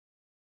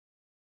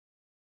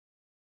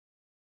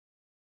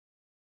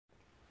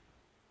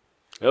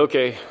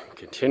Okay,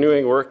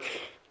 continuing work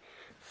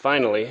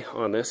finally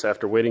on this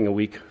after waiting a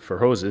week for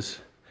hoses.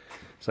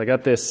 So I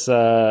got this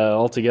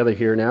all together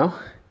here now.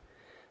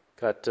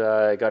 Got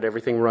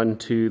everything run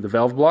to the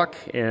valve block,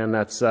 and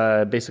that's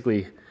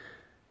basically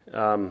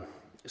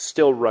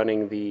still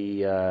running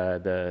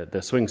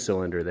the swing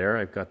cylinder there.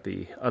 I've got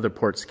the other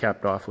ports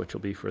capped off, which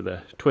will be for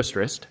the twist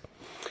wrist.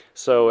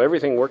 So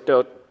everything worked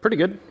out pretty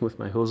good with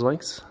my hose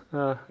lengths.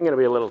 I'm going to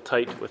be a little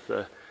tight with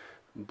the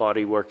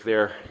body work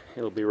there.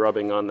 It'll be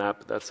rubbing on that,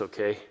 but that's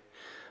okay.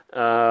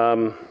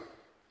 Less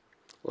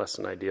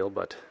than ideal,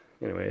 but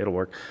anyway, it'll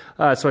work.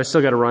 So I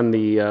still got to run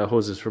the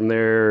hoses from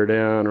there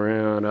down,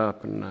 around,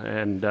 up,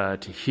 and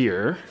to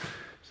here.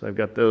 So I've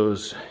got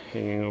those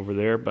hanging over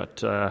there,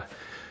 but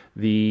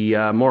the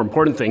more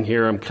important thing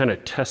here, I'm kind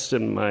of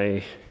testing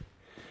my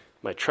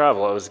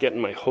travel. I was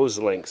getting my hose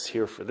lengths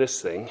here for this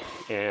thing,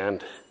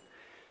 and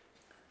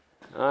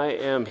I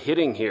am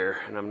hitting here,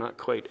 and I'm not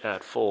quite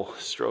at full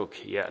stroke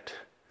yet,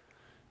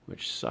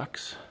 which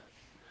sucks.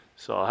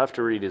 So I'll have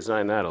to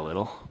redesign that a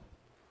little,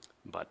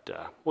 but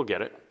we'll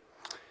get it.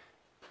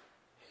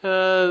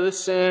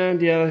 This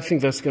end, yeah, I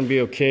think that's going to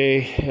be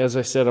okay. As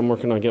I said, I'm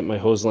working on getting my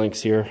hose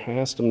lengths here. I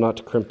asked him not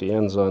to crimp the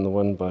ends on the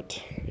one,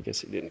 but I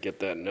guess he didn't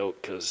get that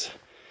note because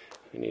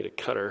I need a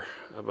cutter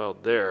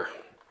about there.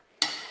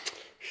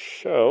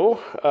 So,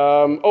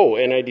 oh,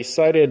 and I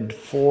decided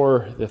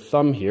for the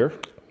thumb here,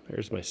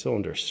 there's my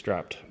cylinder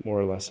strapped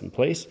more or less in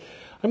place.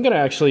 I'm going to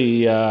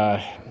actually,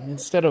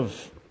 instead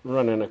of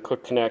running a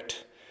quick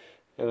connect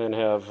and then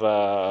have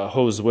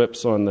hose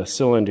whips on the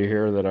cylinder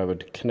here that I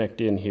would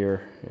connect in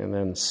here and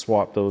then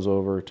swap those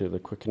over to the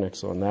quick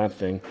connects on that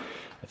thing,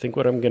 I think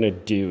what I'm going to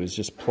do is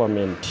just plumb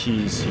in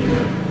T's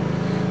here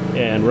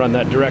and run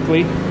that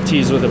directly,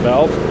 T's with a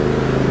valve.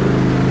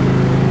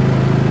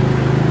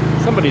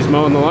 Somebody's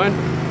mowing the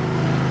line.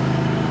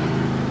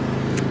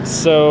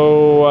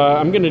 So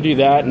I'm going to do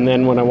that, and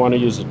then when I want to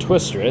use a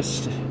twist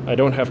wrist, I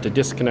don't have to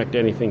disconnect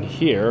anything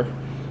here.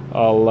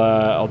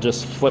 I'll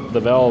just flip the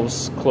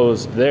valves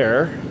closed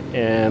there,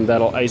 and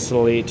that'll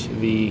isolate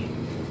the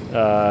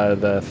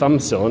thumb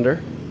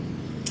cylinder.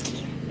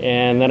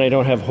 And then I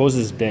don't have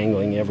hoses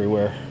dangling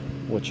everywhere,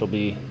 which will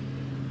be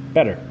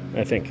better,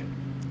 I think.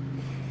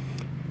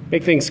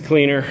 Make things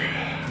cleaner.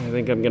 I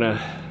think I'm going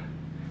to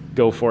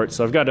go for it.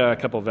 So I've got a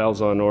couple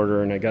valves on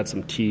order, and I got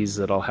some T's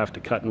that I'll have to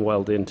cut and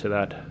weld into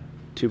that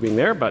tubing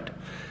there, but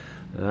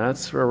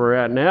that's where we're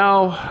at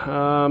now.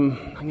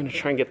 I'm going to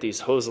try and get these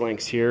hose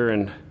lengths here,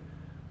 and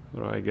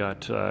what do I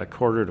got,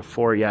 3/4 to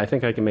 4. Yeah, I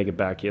think I can make it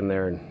back in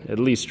there and at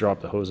least drop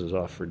the hoses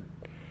off for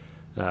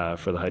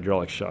the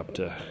hydraulic shop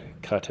to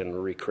cut and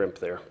recrimp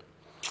there.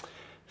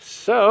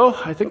 So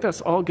I think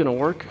that's all going to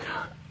work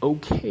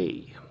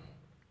okay.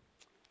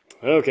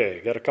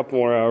 Okay, got a couple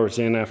more hours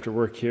in after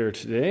work here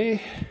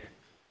today.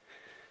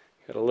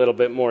 Got a little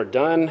bit more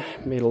done,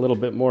 made a little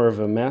bit more of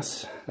a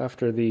mess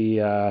after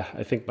the,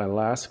 I think my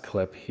last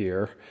clip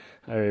here.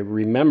 I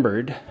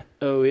remembered,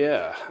 oh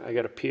yeah, I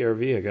got a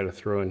PRV I got to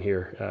throw in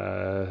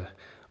here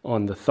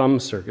on the thumb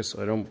circuit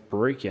so I don't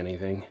break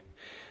anything.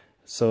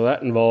 So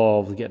that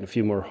involved getting a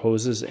few more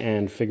hoses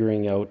and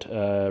figuring out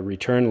a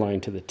return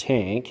line to the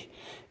tank.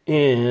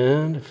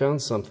 And I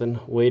found something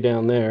way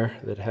down there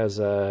that has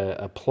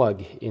a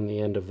plug in the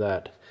end of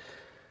that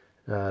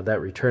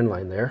return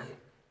line there.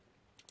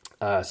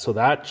 So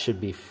that should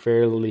be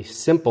fairly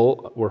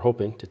simple, we're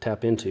hoping, to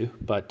tap into,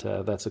 but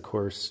that's of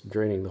course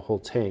draining the whole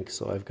tank,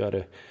 so I've got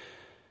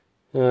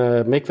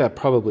to make that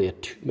probably a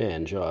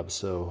two-man job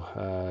so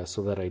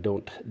that I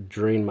don't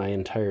drain my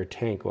entire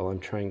tank while I'm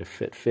trying to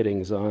fit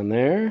fittings on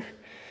there.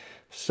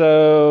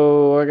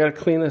 So I got to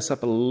clean this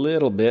up a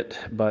little bit,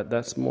 but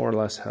that's more or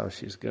less how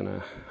she's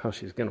gonna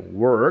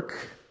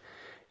work.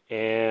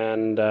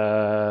 And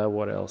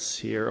what else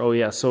here? Oh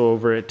yeah, so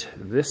over at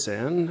this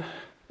end,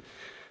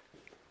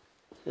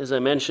 as I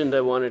mentioned,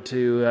 I wanted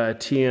to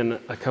tee in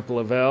a couple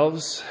of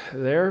valves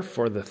there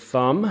for the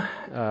thumb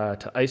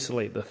to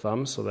isolate the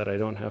thumb so that I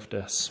don't have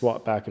to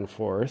swap back and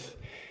forth.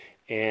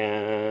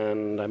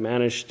 And I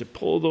managed to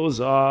pull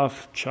those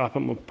off, chop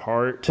them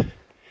apart,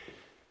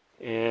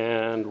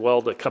 and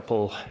weld a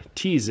couple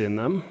T's in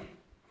them,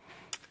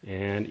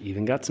 and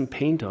even got some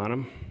paint on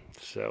them.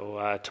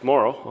 So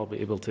tomorrow I'll be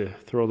able to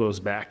throw those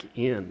back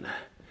in.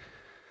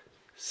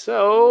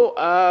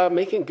 So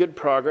making good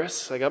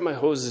progress. I got my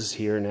hoses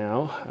here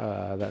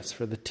now. That's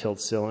for the tilt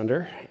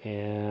cylinder,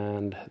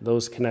 and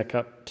those connect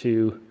up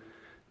to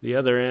the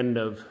other end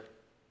of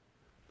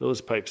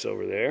those pipes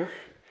over there.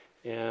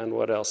 And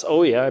what else?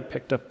 Oh yeah, I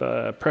picked up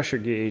a pressure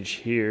gauge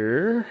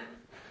here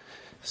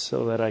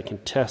so that I can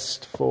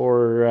test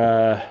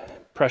for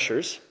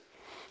pressures,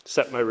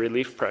 set my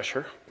relief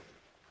pressure.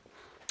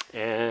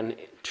 And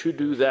to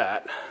do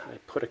that, I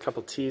put a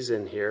couple T's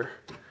in here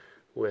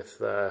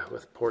with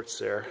ports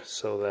there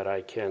so that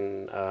I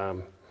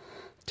can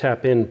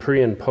tap in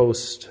pre and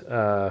post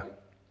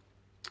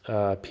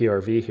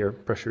PRV here,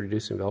 pressure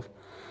reducing valve,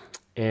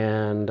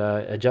 and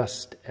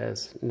adjust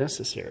as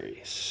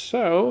necessary.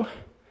 So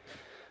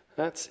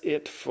that's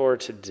it for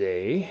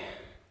today,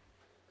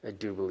 I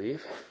do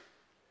believe.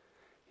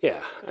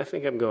 Yeah, I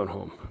think I'm going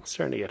home. I'm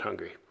starting to get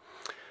hungry.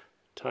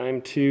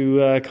 Time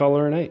to call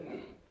her a night.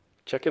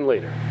 Check in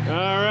later. All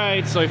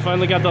right, so I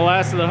finally got the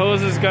last of the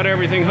hoses, got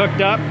everything hooked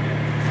up.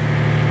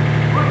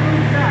 What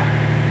moves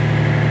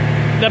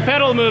that? The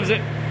pedal moves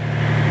it.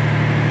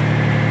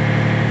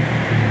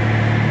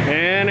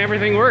 And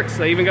everything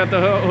works. I even got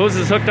the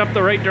hoses hooked up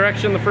the right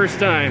direction the first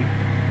time.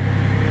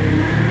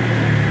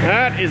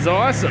 That is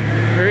awesome.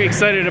 Very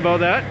excited about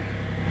that.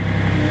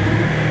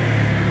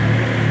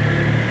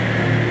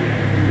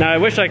 Now I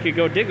wish I could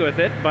go dig with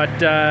it, but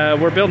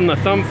we're building a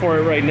thumb for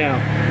it right now.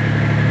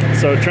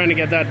 So trying to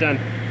get that done.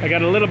 I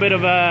got a little bit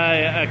of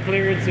a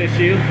clearance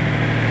issue.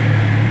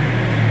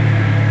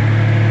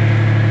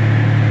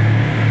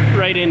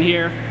 Right in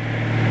here.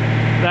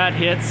 That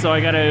hits, so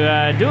I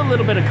gotta do a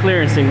little bit of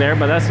clearancing there,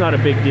 but that's not a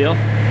big deal.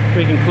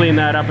 We can clean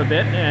that up a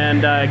bit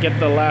and get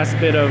the last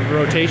bit of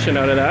rotation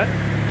out of that.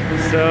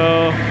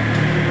 So,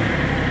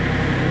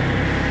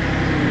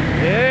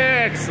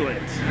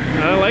 excellent.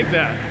 I like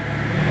that.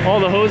 All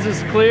the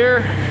hoses clear,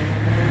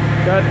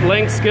 got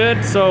length's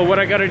good. So what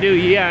I gotta do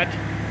yet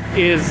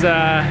is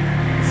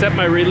set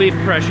my relief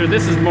pressure.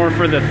 This is more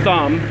for the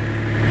thumb,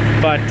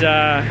 but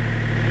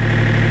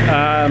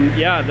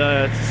yeah,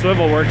 the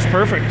swivel works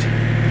perfect.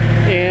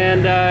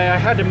 And I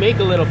had to make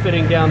a little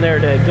fitting down there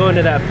to go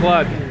into that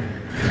plug,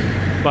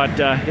 but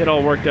it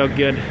all worked out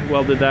good.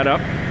 Welded that up.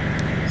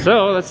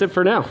 So that's it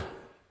for now.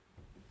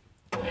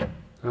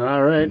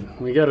 All right,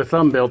 we got a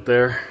thumb built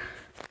there.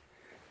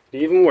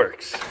 It even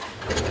works.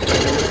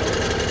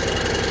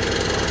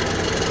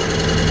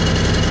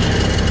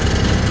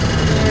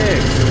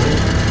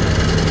 Excellent.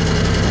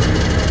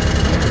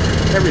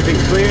 Everything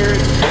cleared.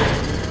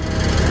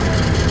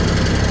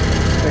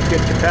 Got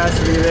good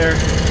capacity there.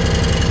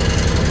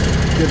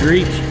 Good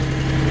reach.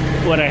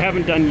 What I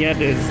haven't done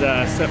yet is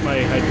set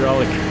my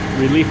hydraulic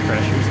relief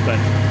pressures, but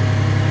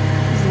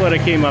this is what I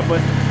came up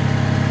with.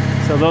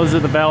 So those are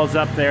the valves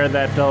up there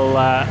that'll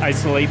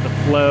isolate the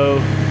flow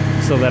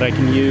so that I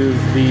can use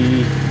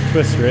the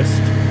twist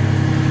wrist,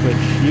 which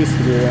used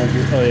to be around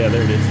here. Oh yeah,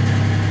 there it is.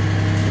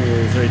 There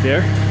it is right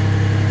there.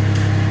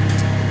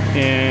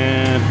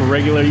 And for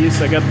regular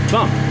use, I got the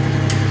thumb.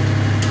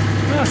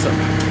 Awesome.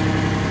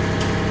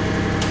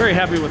 Very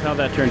happy with how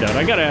that turned out.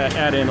 I gotta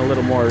add in a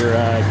little more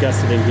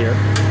gusseting here.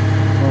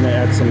 I want to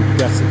add some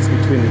gussets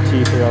between the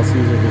teeth, or else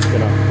these are just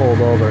gonna fold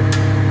over.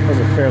 Those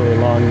are fairly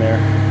long there.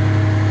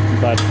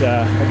 But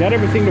I got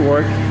everything to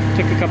work.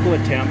 Took a couple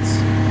attempts,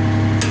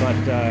 but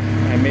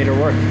I made it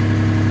work.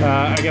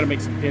 I gotta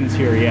make some pins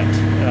here yet.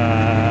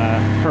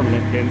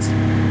 Permanent pins.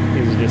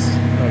 These are just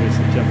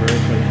obviously temporary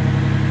for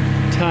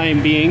the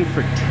time being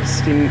for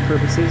testing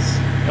purposes.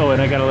 Oh,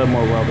 and I got a little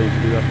more welding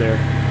to do up there.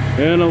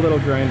 And a little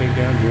grinding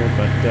down here,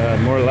 but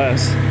more or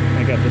less,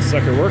 I got this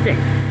sucker working.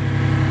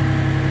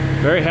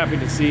 Very happy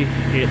to see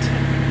it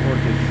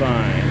working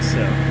fine.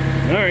 So,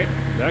 all right,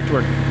 back to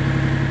work.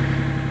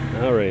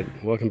 All right,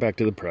 welcome back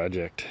to the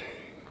project.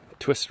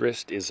 Twist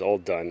wrist is all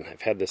done.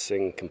 I've had this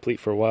thing complete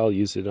for a while,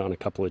 used it on a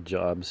couple of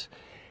jobs.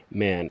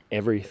 Man,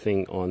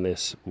 everything on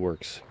this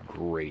works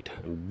great.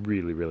 I'm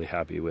really, really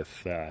happy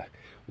with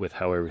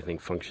how everything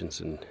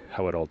functions and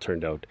how it all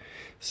turned out.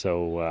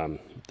 So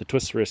the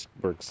twist wrist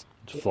works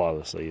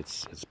flawlessly.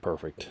 It's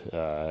perfect.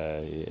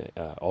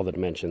 All the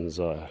dimensions,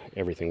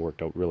 everything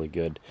worked out really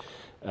good.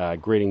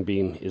 Grating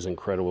beam is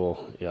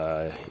incredible.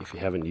 If you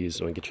haven't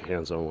used one, get your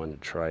hands on one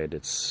and try it.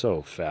 It's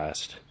so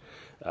fast,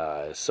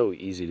 so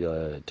easy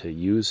to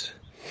use,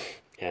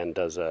 and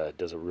does a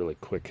really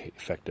quick,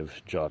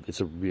 effective job.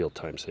 It's a real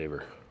time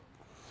saver.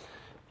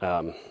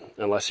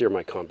 Unless you're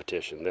my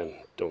competition, then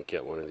don't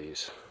get one of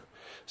these.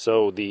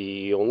 So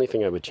the only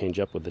thing I would change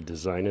up with the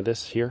design of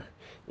this here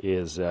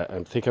is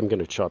I think I'm going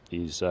to chop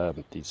these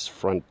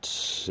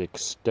front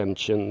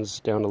extensions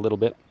down a little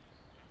bit,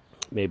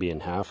 maybe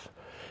in half.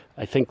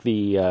 I think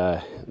the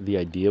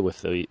idea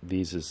with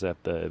these is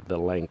that the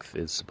length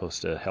is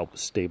supposed to help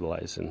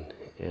stabilize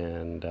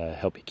and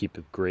help you keep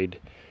it grade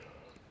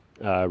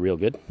real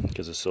good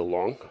because it's so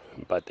long,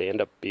 but they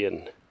end up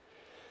being,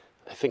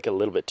 I think, a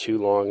little bit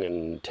too long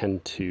and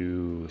tend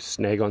to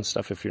snag on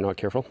stuff if you're not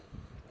careful.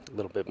 A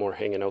little bit more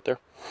hanging out there,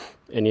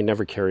 and you're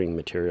never carrying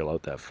material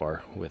out that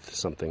far with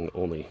something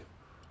only,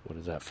 what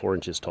is that, 4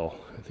 inches tall.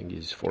 I think you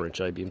use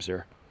 4-inch I-beams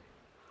there.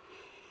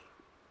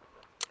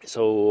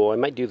 So I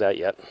might do that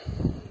yet.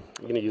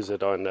 I'm going to use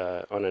it on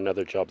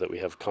another job that we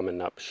have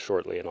coming up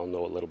shortly, and I'll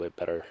know a little bit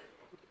better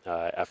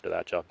after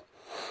that job.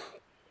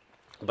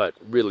 But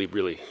really,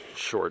 really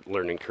short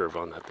learning curve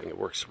on that thing. It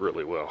works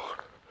really well.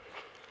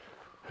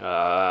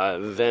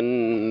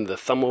 Then the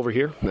thumb over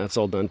here, that's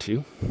all done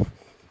too.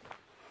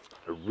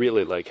 I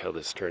really like how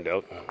this turned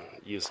out.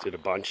 Used it a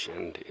bunch,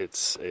 and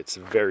it's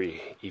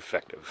very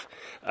effective.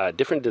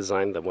 Different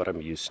design than what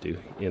I'm used to,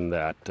 in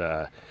that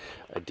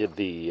I did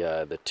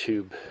the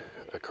tube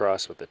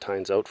across with the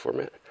tines out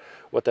format.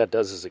 What that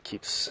does is it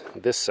keeps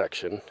this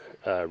section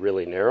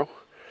really narrow,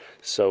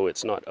 so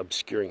it's not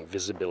obscuring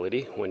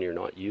visibility when you're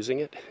not using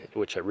it,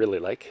 which I really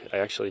like. I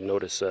actually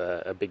notice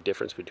a big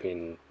difference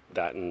between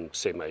that and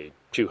say my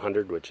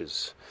 200, which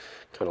is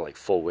kind of like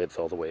full width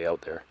all the way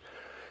out there.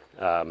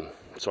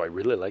 So I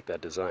really like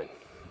that design.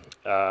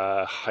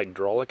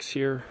 Hydraulics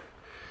here,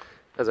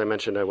 as I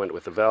mentioned, I went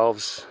with the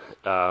valves.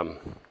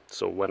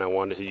 So when I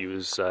wanted to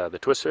use the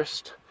twist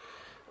wrist,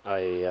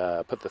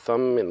 I put the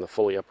thumb in the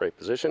fully upright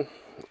position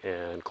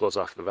and close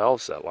off the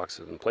valves. That locks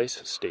it in place,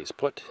 it stays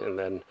put, and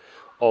then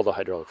all the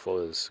hydraulic flow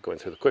is going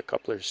through the quick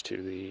couplers to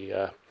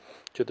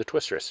the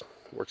twist wrist.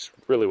 Works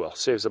really well.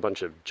 Saves a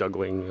bunch of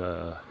juggling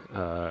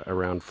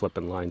around,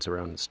 flipping lines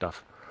around and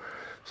stuff.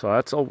 So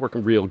that's all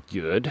working real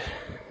good.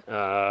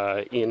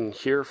 In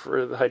here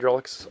for the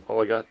hydraulics,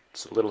 all I got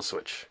is a little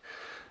switch.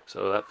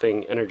 So that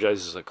thing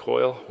energizes a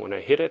coil when I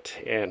hit it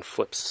and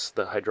flips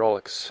the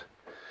hydraulics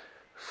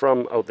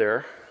from out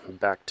there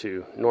back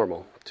to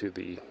normal to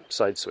the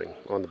side swing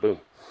on the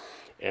boom.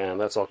 And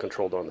that's all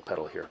controlled on the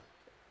pedal here.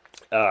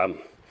 Out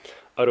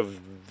of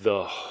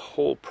the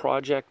whole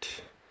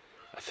project,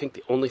 I think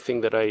the only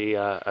thing that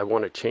I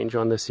want to change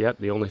on this yet,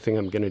 the only thing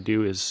I'm going to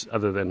do is,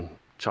 other than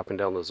chopping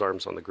down those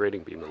arms on the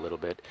grating beam a little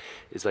bit,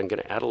 is I'm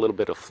going to add a little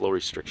bit of flow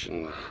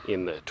restriction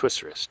in the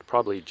twist wrist.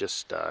 Probably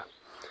just,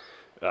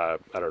 I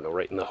don't know,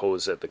 right in the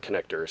hose at the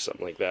connector or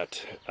something like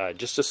that,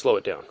 just to slow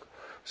it down.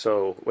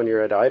 So when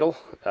you're at idle,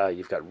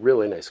 you've got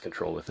really nice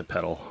control with the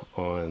pedal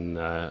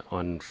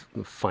on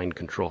fine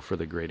control for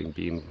the grating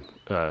beam,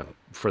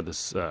 for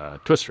this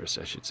twist wrist,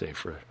 I should say,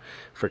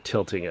 for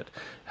tilting it.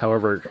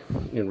 However,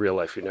 in real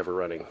life, you're never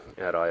running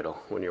at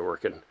idle when you're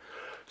working.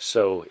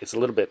 So it's a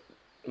little bit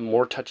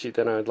more touchy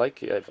than I'd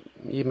like.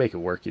 You make it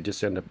work. You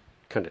just end up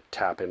kind of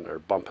tapping or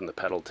bumping the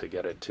pedal to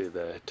get it to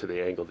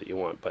the angle that you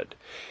want, but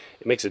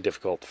it makes it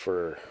difficult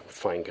for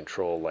fine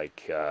control,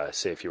 like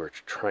say if you were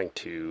trying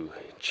to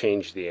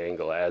change the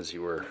angle as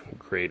you were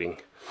grading.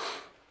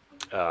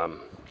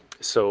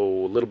 So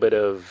a little bit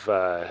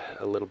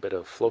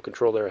of flow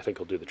control there, I think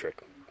will do the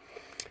trick.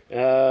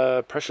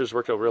 Pressure's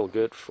worked out real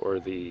good for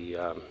the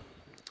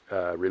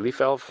relief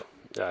valve.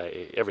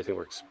 Everything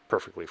works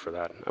perfectly for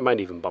that. I might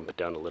even bump it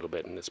down a little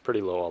bit, and it's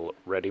pretty low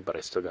already, but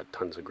I still got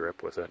tons of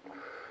grip with it.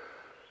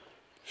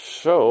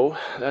 So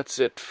that's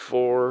it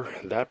for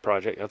that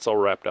project. That's all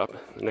wrapped up.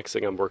 The next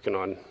thing I'm working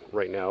on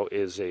right now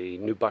is a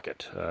new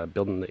bucket,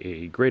 building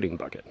a grating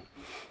bucket.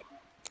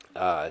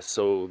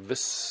 So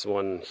this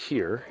one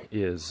here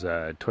is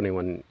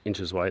 21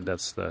 inches wide.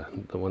 That's the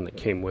one that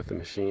came with the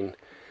machine.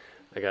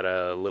 I got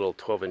a little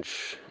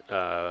 12-inch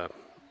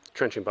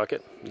trenching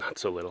bucket. Not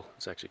so little.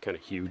 It's actually kind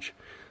of huge.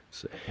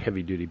 It's a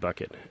heavy-duty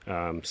bucket.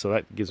 So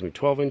that gives me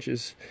 12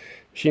 inches.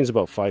 Machine's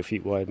about 5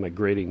 feet wide. My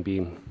grating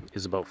beam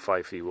is about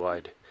 5 feet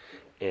wide.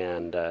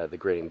 And the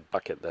grating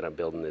bucket that I'm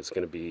building is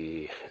going to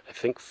be, I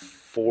think,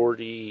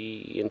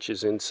 40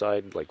 inches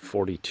inside, like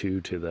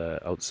 42 to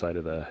the outside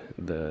of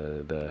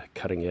the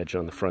cutting edge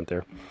on the front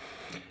there.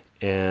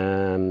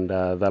 And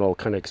that'll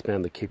kind of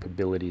expand the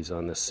capabilities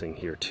on this thing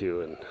here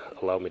too, and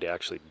allow me to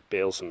actually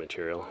bale some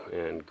material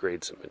and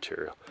grade some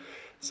material.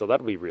 So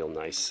that'll be real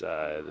nice.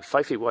 The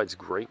 5 feet wide is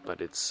great,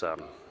 but it's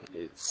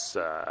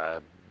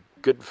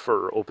good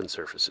for open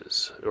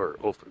surfaces or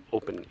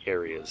open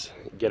areas.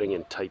 Getting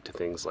in tight to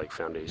things like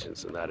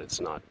foundations and that,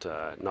 it's not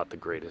the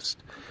greatest.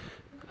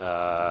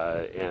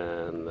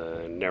 And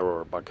the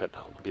narrower bucket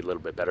will be a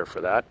little bit better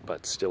for that,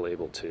 but still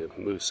able to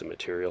move some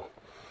material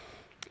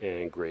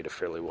and grade a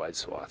fairly wide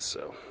swath.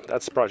 So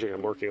that's the project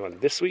I'm working on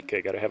this week.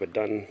 I got to have it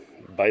done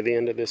by the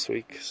end of this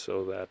week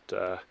so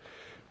that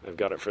I've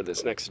got it for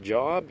this next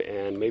job,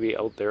 and maybe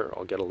out there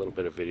I'll get a little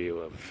bit of video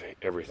of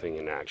everything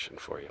in action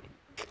for you.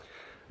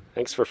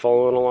 Thanks for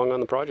following along on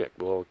the project.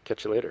 We'll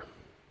catch you later.